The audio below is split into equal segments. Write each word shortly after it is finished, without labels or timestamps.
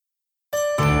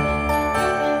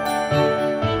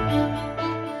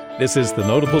This is the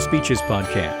Notable Speeches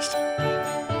Podcast.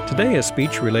 Today, a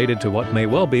speech related to what may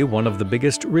well be one of the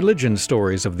biggest religion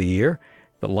stories of the year,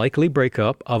 the likely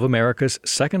breakup of America's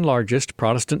second-largest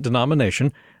Protestant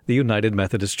denomination, the United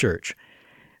Methodist Church.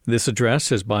 This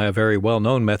address is by a very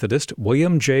well-known Methodist,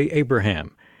 William J.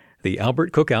 Abraham, the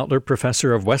Albert Cook Outler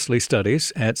Professor of Wesley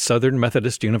Studies at Southern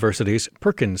Methodist University's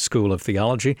Perkins School of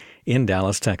Theology in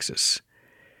Dallas, Texas.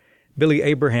 Billy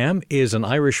Abraham is an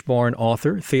Irish-born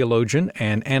author, theologian,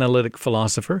 and analytic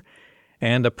philosopher,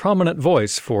 and a prominent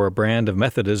voice for a brand of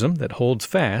Methodism that holds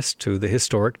fast to the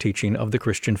historic teaching of the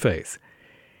Christian faith.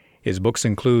 His books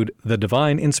include The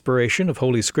Divine Inspiration of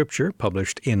Holy Scripture,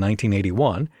 published in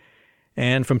 1981,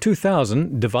 and from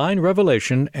 2000, Divine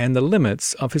Revelation and the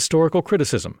Limits of Historical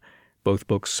Criticism, both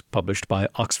books published by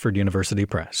Oxford University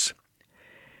Press.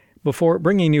 Before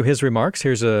bringing you his remarks,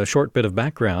 here's a short bit of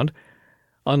background.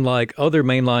 Unlike other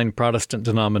mainline Protestant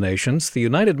denominations, the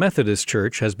United Methodist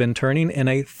Church has been turning in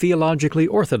a theologically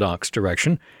orthodox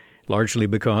direction, largely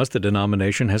because the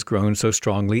denomination has grown so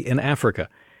strongly in Africa.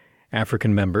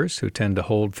 African members, who tend to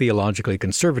hold theologically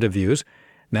conservative views,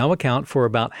 now account for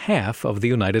about half of the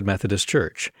United Methodist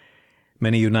Church.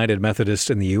 Many United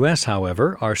Methodists in the U.S.,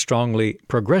 however, are strongly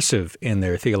progressive in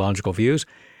their theological views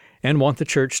and want the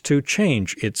Church to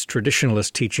change its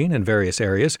traditionalist teaching in various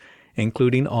areas,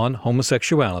 including on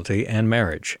homosexuality and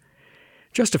marriage.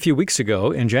 Just a few weeks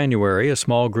ago, in January, a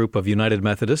small group of United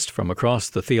Methodists from across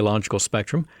the theological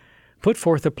spectrum put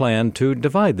forth a plan to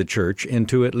divide the Church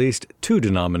into at least two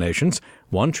denominations,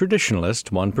 one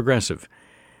traditionalist, one progressive.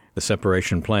 The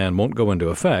separation plan won't go into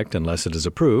effect unless it is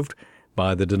approved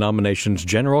by the denomination's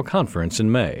General Conference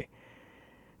in May.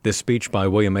 This speech by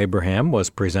William Abraham was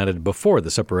presented before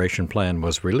the separation plan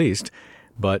was released,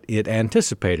 but it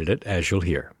anticipated it, as you'll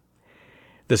hear.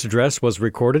 This address was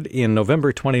recorded in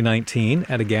November 2019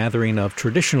 at a gathering of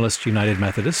Traditionalist United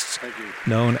Methodists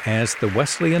known as the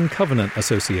Wesleyan Covenant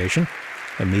Association,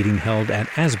 a meeting held at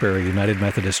Asbury United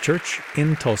Methodist Church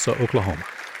in Tulsa, Oklahoma.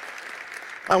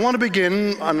 I want to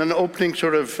begin on an opening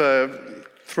sort of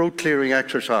throat-clearing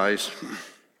exercise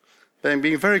by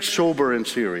being very sober and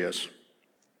serious.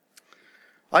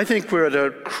 I think we're at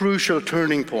a crucial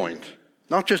turning point,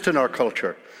 not just in our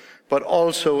culture, but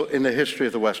also in the history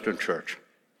of the Western Church.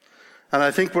 And I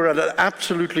think we're at an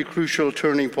absolutely crucial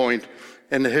turning point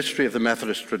in the history of the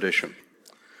Methodist tradition.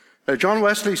 Now, John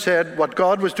Wesley said what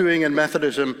God was doing in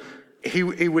Methodism, he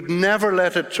would never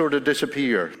let it sort of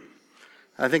disappear.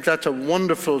 I think that's a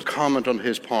wonderful comment on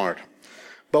his part.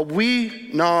 But we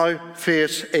now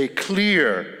face a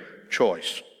clear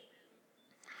choice.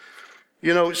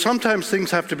 You know, sometimes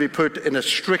things have to be put in a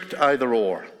strict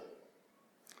either-or.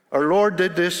 Our Lord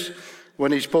did this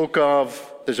when he spoke of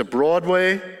there's a broad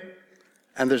way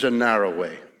and there's a narrow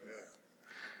way.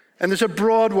 And there's a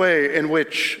broad way in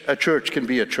which a church can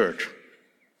be a church.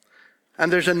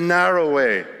 And there's a narrow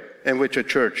way in which a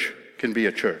church can be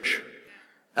a church.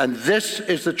 And this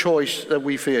is the choice that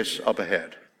we face up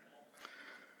ahead.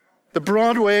 The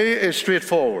broad way is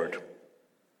straightforward.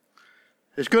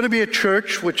 It's going to be a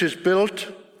church which is built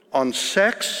on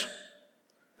sex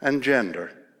and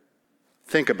gender.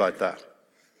 Think about that.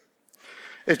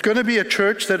 It's going to be a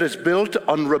church that is built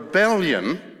on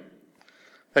rebellion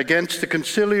against the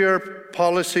conciliar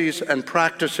policies and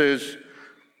practices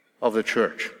of the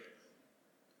church.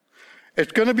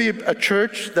 It's going to be a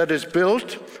church that is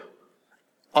built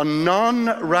on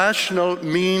non-rational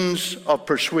means of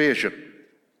persuasion.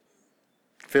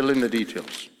 Fill in the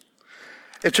details.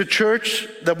 It's a church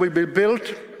that will be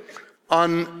built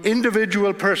on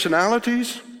individual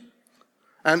personalities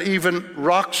and even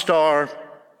rock star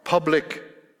public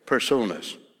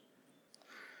personas.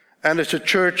 And it's a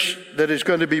church that is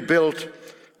going to be built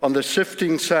on the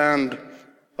sifting sand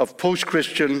of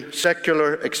post-Christian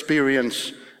secular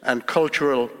experience and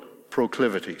cultural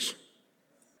proclivities.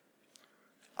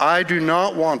 I do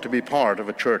not want to be part of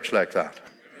a church like that.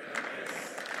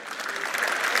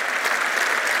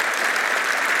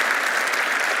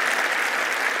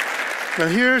 Now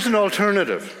here's an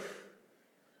alternative.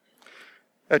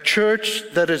 A church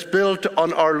that is built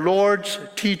on our Lord's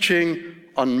teaching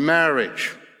on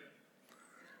marriage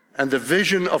and the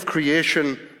vision of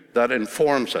creation that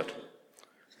informs it.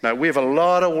 Now, we have a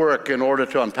lot of work in order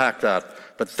to unpack that,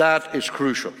 but that is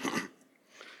crucial.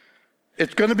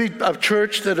 It's going to be a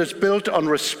church that is built on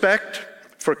respect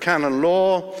for canon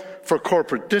law, for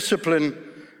corporate discipline,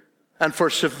 and for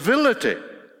civility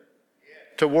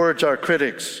towards our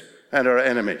critics and our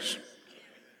enemies.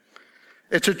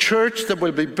 It's a church that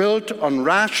will be built on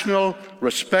rational,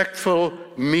 respectful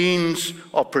means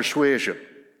of persuasion.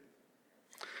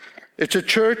 It's a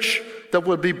church that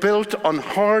will be built on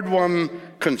hard-won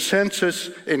consensus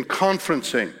in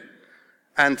conferencing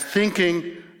and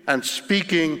thinking and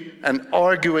speaking and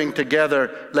arguing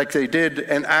together like they did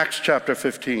in Acts chapter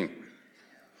 15.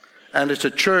 And it's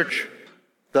a church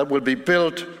that will be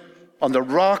built on the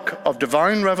rock of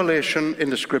divine revelation in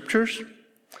the Scriptures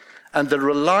and the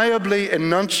reliably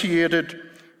enunciated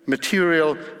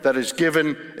material that is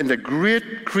given in the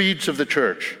great creeds of the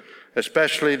church,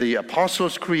 especially the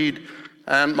Apostles' Creed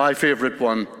and my favorite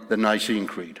one, the Nicene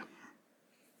Creed.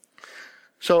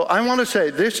 So I want to say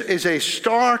this is a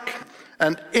stark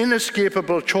and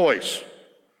inescapable choice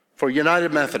for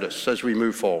United Methodists as we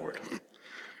move forward.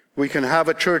 We can have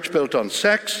a church built on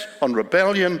sex, on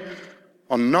rebellion,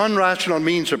 on non-rational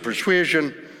means of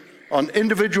persuasion, on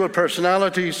individual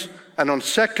personalities, and on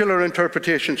secular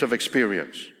interpretations of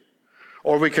experience.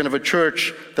 Or we can have a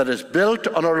church that is built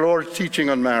on our Lord's teaching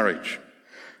on marriage,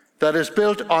 that is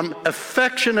built on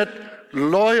affectionate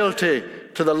loyalty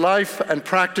to the life and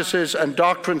practices and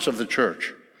doctrines of the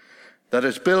church, that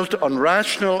is built on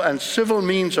rational and civil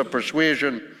means of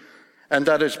persuasion, and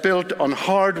that is built on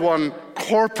hard-won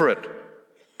corporate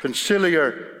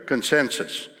conciliar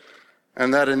consensus,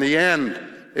 and that in the end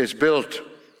is built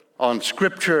on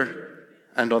Scripture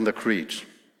and on the creeds.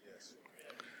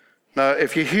 Now,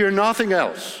 if you hear nothing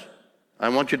else, I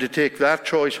want you to take that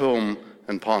choice home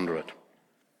and ponder it.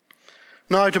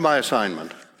 Now to my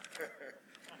assignment.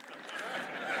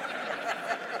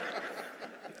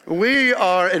 We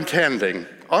are intending,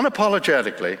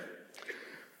 unapologetically,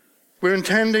 we're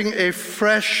intending a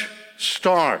fresh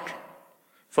start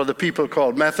for the people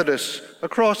called Methodists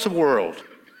across the world.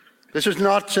 This is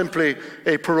not simply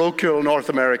a parochial North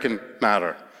American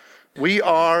matter. We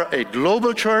are a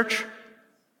global church,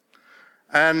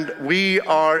 and we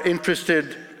are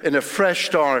interested in a fresh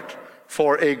start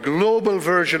for a global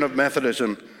version of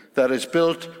Methodism that is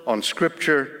built on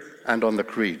Scripture and on the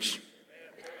creeds.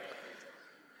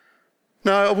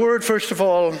 Now, a word, first of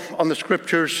all, on the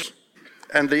Scriptures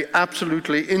and the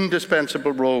absolutely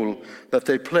indispensable role that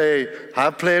they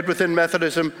have played within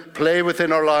Methodism, play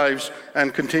within our lives,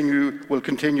 and will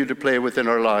continue to play within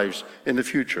our lives in the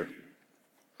future.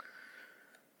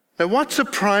 Now, what's the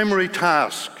primary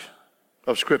task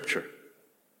of Scripture?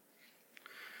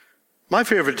 My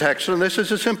favorite text on this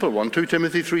is a simple one, 2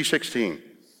 Timothy 3:16.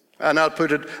 And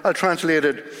I'll translate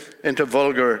it into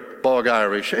vulgar bog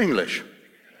Irish English.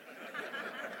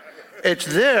 It's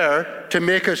there to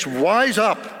make us wise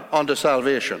up unto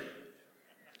salvation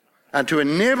and to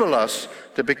enable us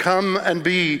to become and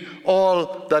be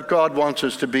all that God wants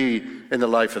us to be in the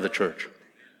life of the church.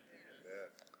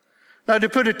 Now, to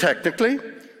put it technically,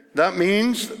 that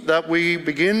means that we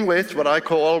begin with what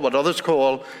others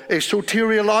call, a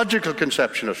soteriological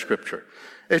conception of Scripture.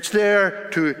 It's there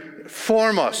to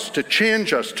form us, to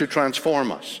change us, to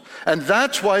transform us. And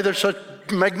that's why there's such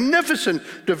magnificent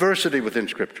diversity within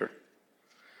Scripture.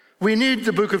 We need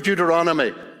the book of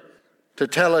Deuteronomy to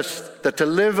tell us that to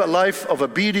live a life of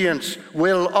obedience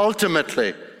will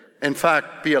ultimately, in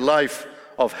fact, be a life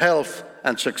of health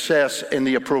and success in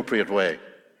the appropriate way.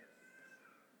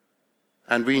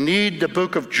 And we need the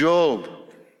book of Job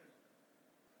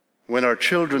when our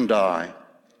children die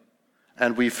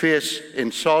and we face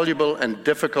insoluble and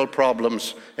difficult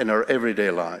problems in our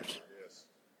everyday lives.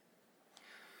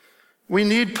 We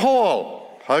need Paul.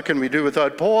 How can we do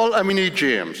without Paul? And we need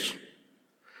James.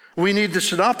 We need the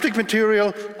synoptic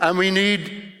material, and we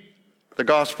need the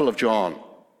Gospel of John.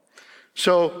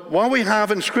 So what we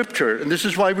have in Scripture, and this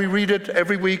is why we read it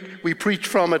every week, we preach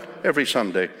from it every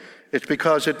Sunday, it's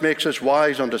because it makes us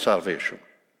wise unto salvation.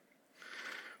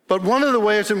 But one of the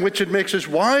ways in which it makes us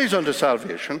wise unto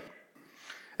salvation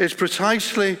is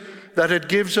precisely that it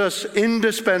gives us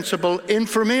indispensable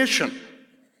information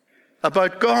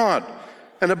about God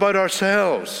and about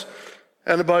ourselves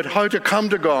and about how to come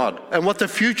to God and what the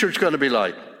future is going to be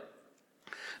like.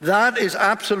 That is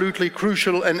absolutely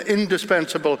crucial and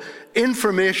indispensable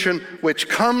information which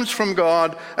comes from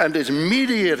God and is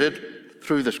mediated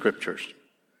through the Scriptures.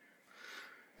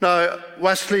 Now,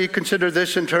 Wesley considered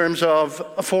this in terms of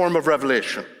a form of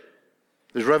revelation.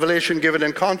 There's revelation given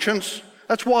in conscience.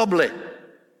 That's wobbly.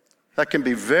 That can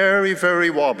be very, very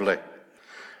wobbly.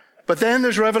 But then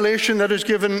there's revelation that is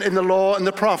given in the law and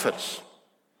the prophets.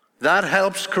 That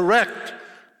helps correct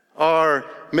our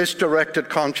misdirected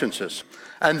consciences.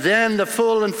 And then the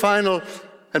full and final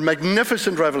and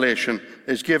magnificent revelation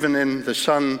is given in the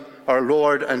Son, our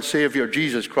Lord and Savior,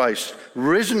 Jesus Christ,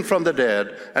 risen from the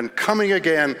dead and coming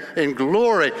again in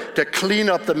glory to clean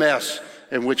up the mess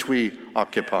in which we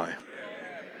occupy.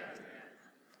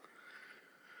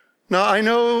 Now, I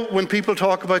know when people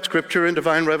talk about Scripture and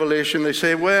divine revelation, they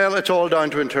say, well, it's all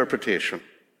down to interpretation.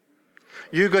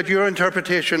 You got your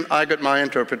interpretation, I got my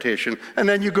interpretation, and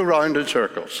then you go round in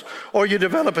circles. Or you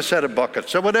develop a set of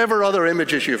buckets, or whatever other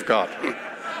images you've got.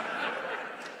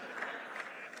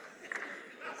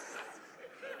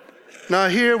 Now,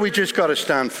 here we just got to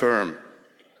stand firm.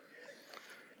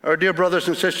 Our dear brothers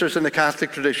and sisters in the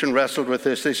Catholic tradition wrestled with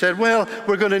this. They said, well,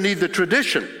 we're going to need the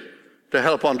tradition to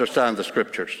help understand the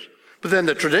Scriptures. But then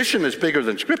the tradition is bigger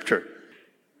than Scripture.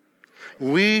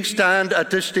 We stand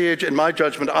at this stage, in my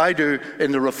judgment, I do,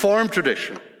 in the Reformed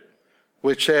tradition,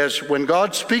 which says when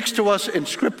God speaks to us in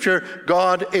Scripture,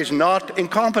 God is not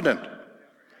incompetent.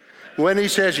 When he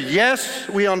says yes,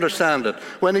 we understand it.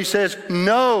 When he says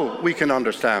no, we can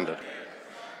understand it.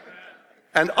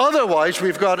 And otherwise,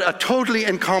 we've got a totally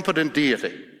incompetent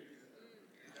deity.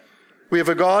 We have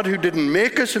a God who didn't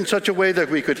make us in such a way that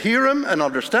we could hear him and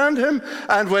understand him.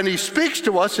 And when he speaks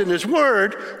to us in his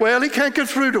word, well, he can't get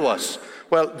through to us.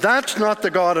 Well, that's not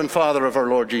the God and Father of our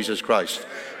Lord Jesus Christ.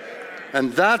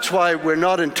 And that's why we're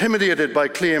not intimidated by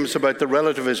claims about the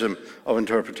relativism of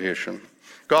interpretation.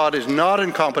 God is not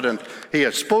incompetent. He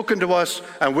has spoken to us,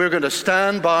 and we're going to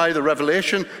stand by the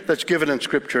revelation that's given in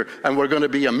Scripture, and we're going to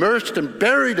be immersed and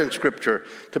buried in Scripture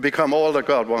to become all that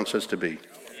God wants us to be.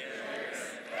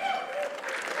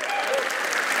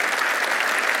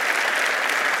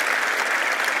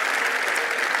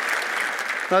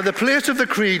 Now, the place of the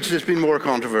creeds has been more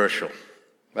controversial.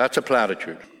 That's a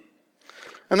platitude.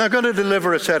 And I'm going to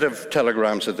deliver a set of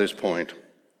telegrams at this point.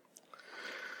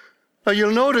 Now,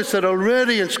 you'll notice that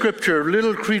already in Scripture,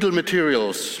 little creedal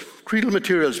materials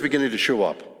beginning to show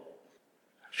up.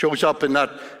 Shows up in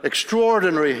that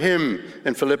extraordinary hymn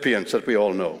in Philippians that we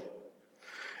all know.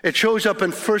 It shows up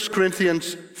in 1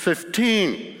 Corinthians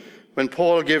 15, when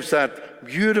Paul gives that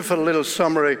beautiful little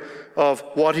summary of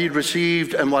what he'd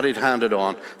received and what he'd handed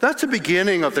on. That's the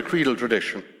beginning of the creedal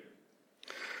tradition.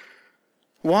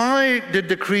 Why did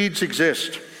the creeds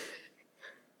exist?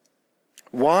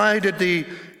 Why did the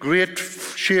great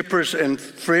shapers and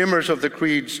framers of the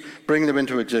creeds bring them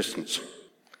into existence?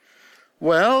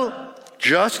 Well,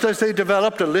 just as they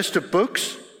developed a list of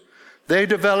books, they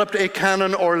developed a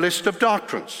canon or list of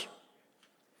doctrines.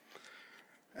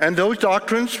 And those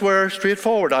doctrines were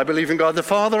straightforward. I believe in God the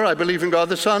Father, I believe in God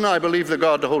the Son, I believe in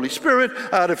God the Holy Spirit,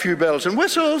 add a few bells and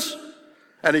whistles.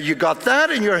 And if you got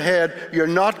that in your head, you're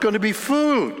not going to be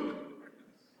fooled.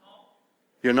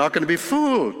 You're not going to be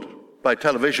fooled by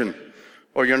television,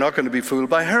 or you're not going to be fooled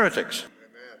by heretics.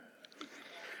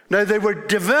 Now, they were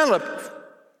developed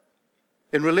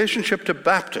in relationship to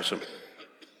baptism.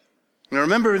 Now,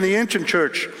 remember, in the ancient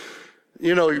church,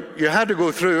 you know, you had to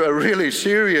go through a really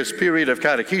serious period of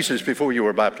catechesis before you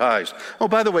were baptized. Oh,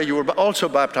 by the way, you were also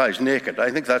baptized naked.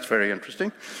 I think that's very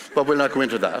interesting, but we'll not go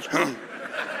into that.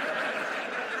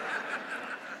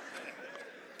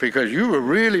 Because you were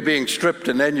really being stripped,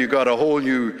 and then you got a whole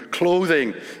new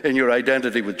clothing in your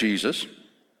identity with Jesus.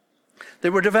 They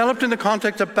were developed in the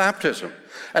context of baptism.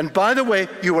 And by the way,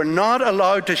 you were not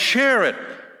allowed to share it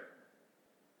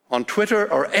on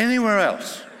Twitter or anywhere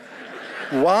else.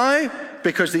 Why?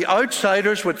 Because the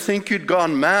outsiders would think you'd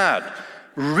gone mad.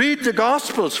 Read the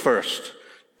Gospels first.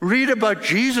 Read about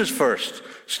Jesus first.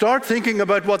 Start thinking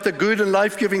about what the good and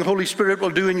life-giving Holy Spirit will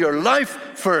do in your life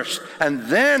first, and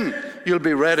then you'll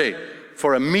be ready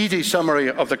for a meaty summary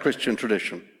of the Christian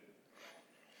tradition.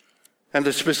 And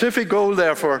the specific goal,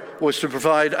 therefore, was to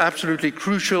provide absolutely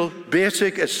crucial,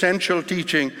 basic, essential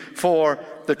teaching for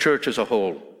the church as a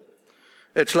whole.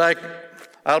 It's like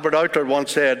Albert Outler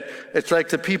once said, it's like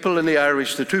the people in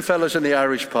the two fellas in the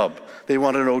Irish pub. They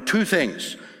want to know two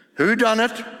things: who done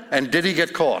it, and did he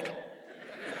get caught?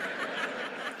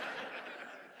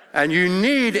 And you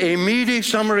need a meaty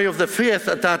summary of the faith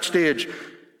at that stage,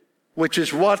 which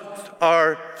is what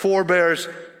our forebears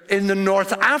in the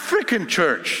North African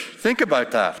church, think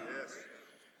about that.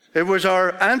 It was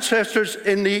our ancestors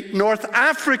in the North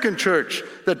African church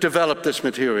that developed this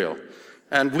material.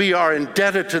 And we are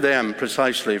indebted to them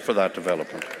precisely for that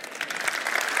development.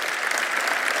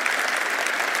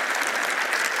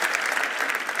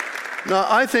 Now,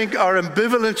 I think our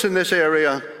ambivalence in this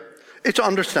area, it's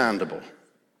understandable.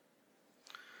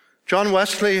 John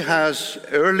Wesley has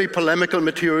early polemical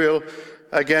material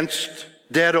against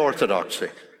dead orthodoxy.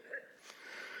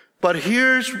 But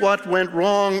here's what went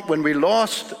wrong when we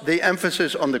lost the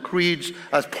emphasis on the creeds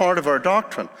as part of our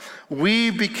doctrine.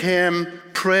 We became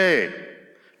prey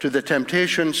to the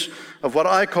temptations of what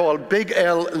I call big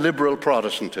L liberal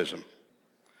Protestantism.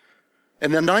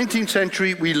 In the 19th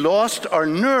century, we lost our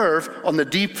nerve on the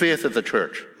deep faith of the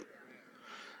church.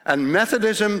 And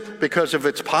Methodism, because of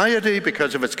its piety,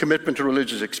 because of its commitment to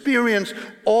religious experience,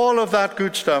 all of that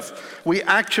good stuff, we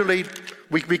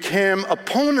became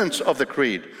opponents of the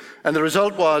creed. And the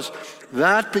result was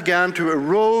that began to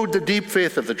erode the deep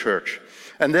faith of the church.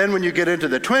 And then when you get into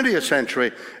the 20th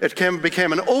century, it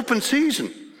became an open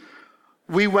season.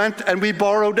 We went and we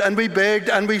borrowed and we begged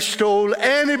and we stole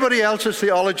anybody else's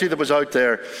theology that was out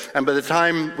there. And by the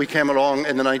time we came along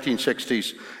in the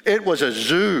 1960s, it was a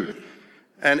zoo.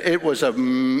 And it was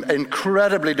an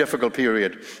incredibly difficult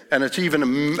period. And it's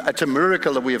a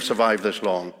miracle that we have survived this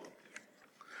long.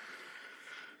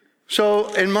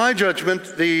 So, in my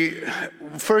judgment, the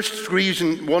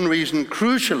one reason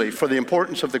crucially for the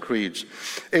importance of the creeds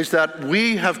is that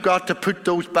we have got to put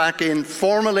those back in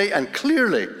formally and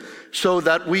clearly so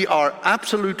that we are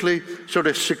absolutely sort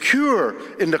of secure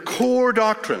in the core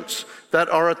doctrines that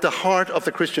are at the heart of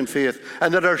the Christian faith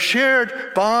and that are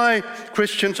shared by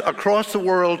Christians across the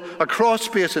world, across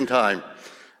space and time.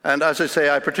 And as I say,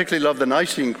 I particularly love the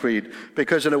Nicene Creed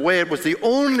because in a way it was the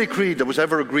only creed that was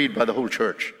ever agreed by the whole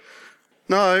church.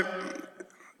 Now,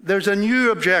 there's a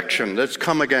new objection that's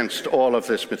come against all of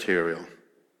this material.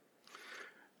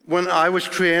 When I was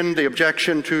trained, the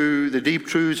objection to the deep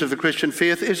truths of the Christian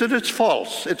faith is that it's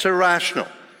false, it's irrational.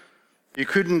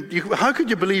 How could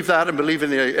you believe that and believe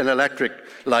in electric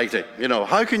lighting?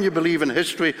 How can you believe in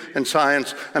history and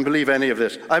science and believe any of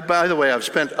this? By the way, I've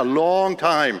spent a long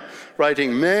time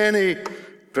writing many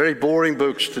very boring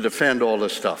books to defend all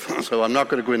this stuff, so I'm not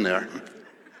going to go in there.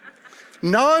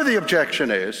 Now the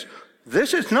objection is,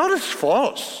 this is not as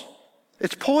false.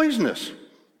 It's poisonous.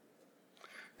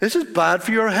 This is bad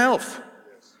for your health.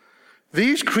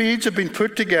 These creeds have been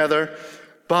put together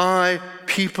by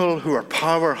people who are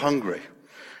power hungry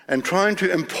and trying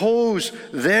to impose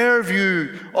their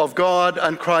view of God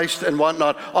and Christ and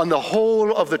whatnot on the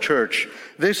whole of the church.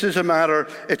 It's a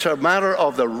matter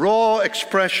of the raw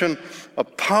expression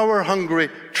of power hungry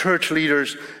church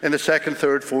leaders in the 2nd,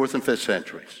 3rd, 4th, and 5th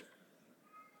centuries.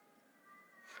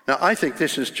 Now, I think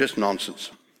this is just nonsense,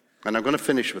 and I'm going to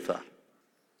finish with that.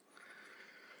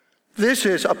 This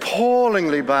is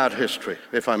appallingly bad history,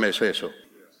 if I may say so.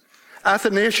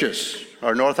 Athanasius,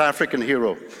 our North African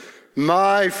hero,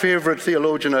 my favorite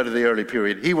theologian out of the early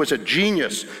period, he was a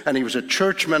genius, and he was a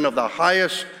churchman of the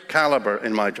highest caliber,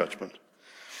 in my judgment.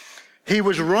 He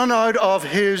was run out of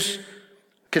his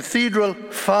cathedral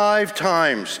 5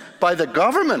 times by the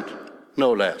government,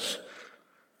 no less.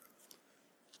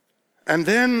 And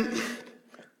then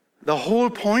the whole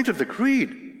point of the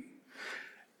creed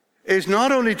is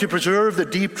not only to preserve the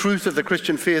deep truth of the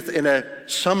Christian faith in a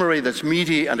summary that's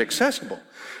meaty and accessible,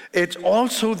 it's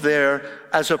also there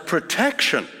as a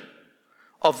protection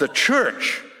of the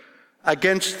church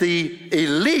against the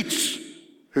elites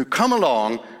who come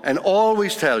along and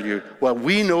always tell you, well,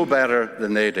 we know better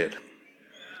than they did.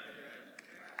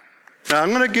 Now, I'm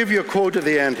going to give you a quote at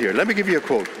the end here. Let me give you a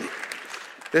quote.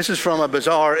 This is from a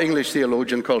bizarre English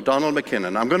theologian called Donald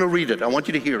McKinnon. I'm going to read it. I want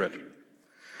you to hear it.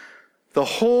 The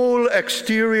whole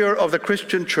exterior of the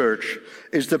Christian church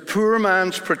is the poor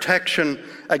man's protection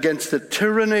against the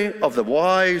tyranny of the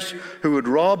wise who would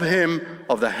rob him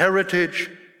of the heritage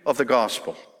of the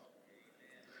gospel.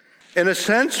 In a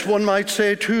sense, one might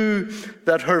say, too,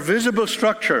 that her visible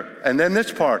structure, and then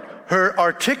this part, her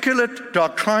articulate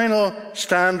doctrinal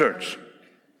standards,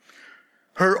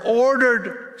 her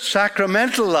ordered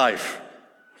sacramental life,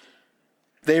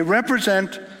 they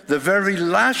represent the very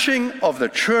lashing of the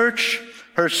church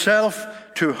herself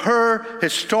to her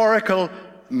historical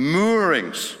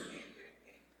moorings.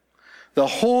 The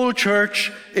whole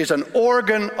church is an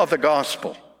organ of the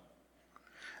gospel.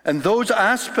 And those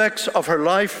aspects of her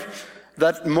life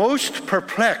that most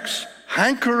perplex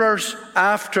hankerers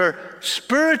after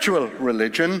spiritual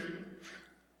religion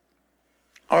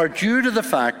are due to the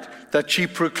fact that she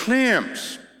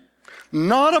proclaims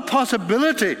not a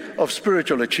possibility of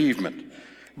spiritual achievement,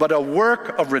 but a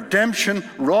work of redemption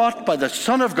wrought by the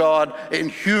Son of God in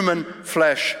human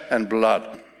flesh and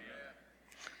blood.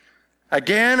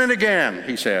 Again and again,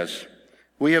 he says,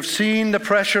 we have seen the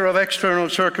pressure of external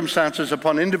circumstances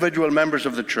upon individual members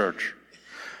of the church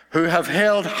who have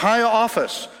held high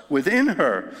office within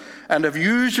her and have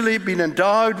usually been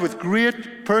endowed with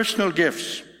great personal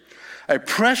gifts, a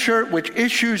pressure which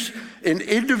issues in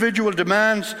individual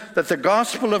demands that the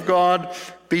gospel of God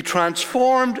be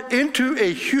transformed into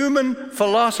a human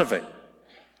philosophy.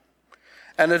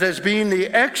 And it has been the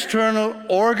external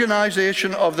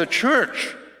organization of the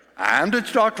church and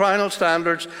its doctrinal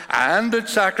standards and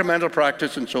its sacramental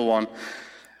practice and so on,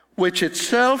 which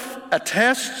itself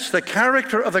attests the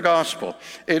character of the gospel.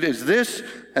 It is this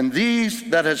and these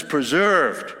that has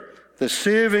preserved the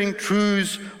saving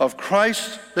truths of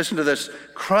Christ, listen to this,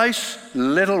 Christ's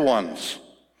little ones.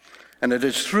 And it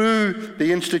is through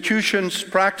the institutions,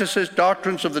 practices,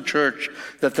 doctrines of the church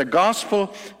that the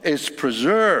gospel is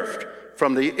preserved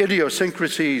from the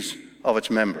idiosyncrasies of its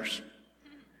members.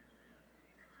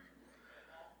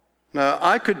 Now,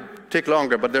 I could take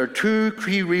longer, but there are two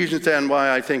key reasons then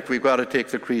why I think we've got to take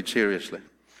the creed seriously.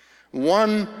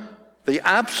 One, the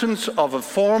absence of a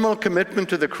formal commitment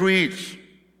to the creeds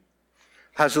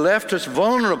has left us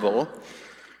vulnerable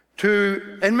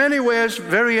to, in many ways,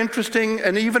 very interesting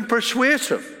and even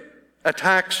persuasive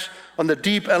attacks on the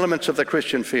deep elements of the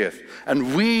Christian faith.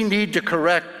 And we need to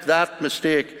correct that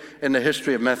mistake in the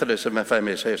history of Methodism, if I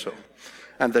may say so.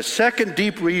 And the second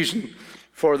deep reason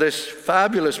for this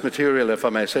fabulous material, if I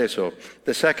may say so,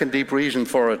 the second deep reason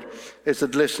for it is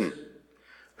that, listen,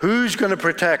 who's going to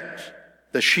protect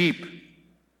the sheep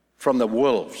from the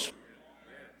wolves?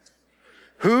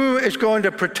 Who is going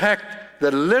to protect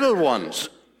the little ones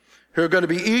who are going to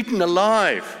be eaten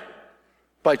alive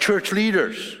by church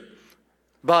leaders,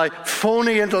 by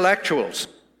phony intellectuals,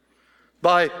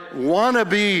 by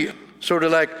wannabe sort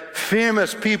of like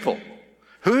famous people?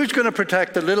 Who's going to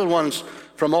protect the little ones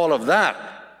from all of that?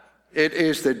 It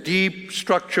is the deep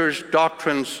structures,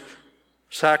 doctrines,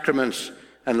 sacraments,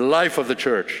 and life of the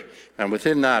church. And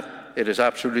within that, it is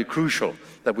absolutely crucial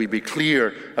that we be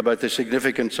clear about the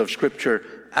significance of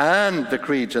Scripture and the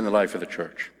creeds in the life of the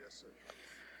church.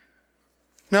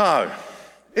 Now,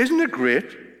 isn't it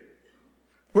great?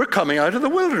 We're coming out of the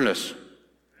wilderness.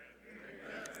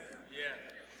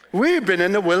 We've been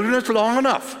in the wilderness long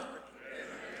enough.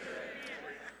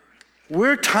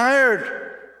 We're tired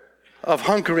of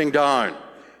hunkering down.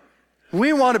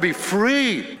 We want to be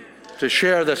free to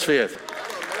share this faith.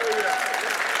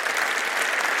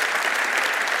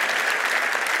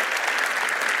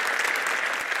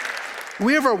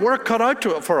 We have our work cut out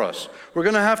for us. We're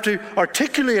going to have to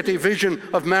articulate a vision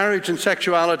of marriage and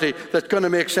sexuality that's going to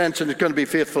make sense and it's going to be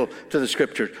faithful to the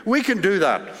Scriptures. We can do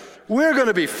that. We're going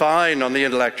to be fine on the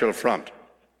intellectual front.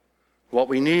 What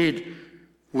we need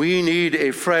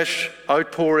a fresh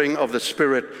outpouring of the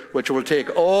Spirit, which will take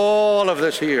all of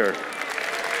this here.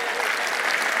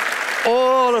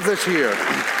 All of this here.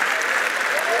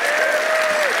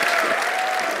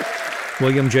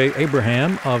 William J.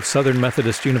 Abraham of Southern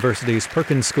Methodist University's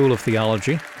Perkins School of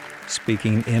Theology,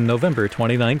 speaking in November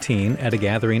 2019 at a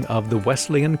gathering of the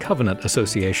Wesleyan Covenant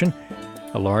Association,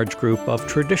 a large group of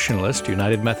traditionalist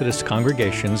United Methodist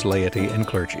congregations, laity, and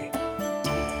clergy.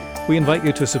 We invite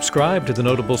you to subscribe to the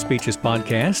Notable Speeches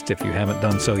podcast if you haven't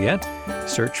done so yet.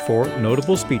 Search for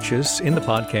Notable Speeches in the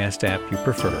podcast app you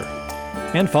prefer.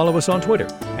 And follow us on Twitter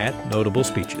 @Notable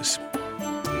Speeches.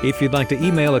 If you'd like to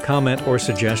email a comment or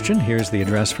suggestion, here's the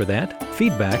address for that,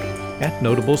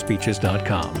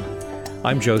 feedback@notablespeeches.com.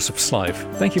 I'm Joseph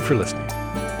Slife. Thank you for listening.